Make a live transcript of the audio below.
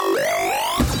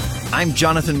I'm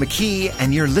Jonathan McKee,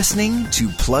 and you're listening to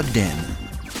Plugged In.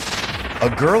 A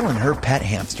girl and her pet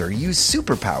hamster use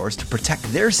superpowers to protect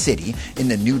their city in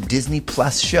the new Disney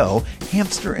Plus show,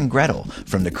 Hamster and Gretel,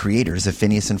 from the creators of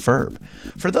Phineas and Ferb.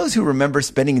 For those who remember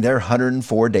spending their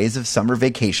 104 days of summer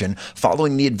vacation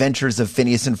following the adventures of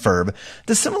Phineas and Ferb,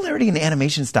 the similarity in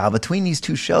animation style between these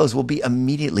two shows will be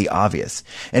immediately obvious.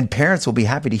 And parents will be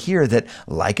happy to hear that,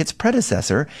 like its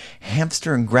predecessor,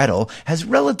 Hamster and Gretel has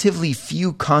relatively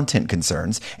few content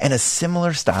concerns and a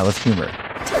similar style of humor.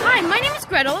 Hi, my name is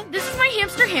Gretel. This is my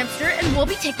hamster, and we'll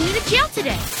be taking you to jail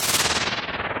today.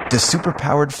 The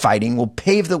superpowered fighting will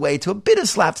pave the way to a bit of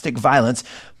slapstick violence,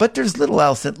 but there's little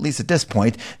else, at least at this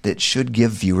point, that should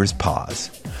give viewers pause.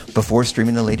 Before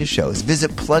streaming the latest shows,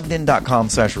 visit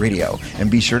pluggedin.com/radio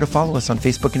and be sure to follow us on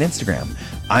Facebook and Instagram.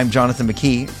 I'm Jonathan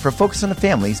McKee for Focus on the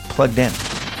Family's Plugged In.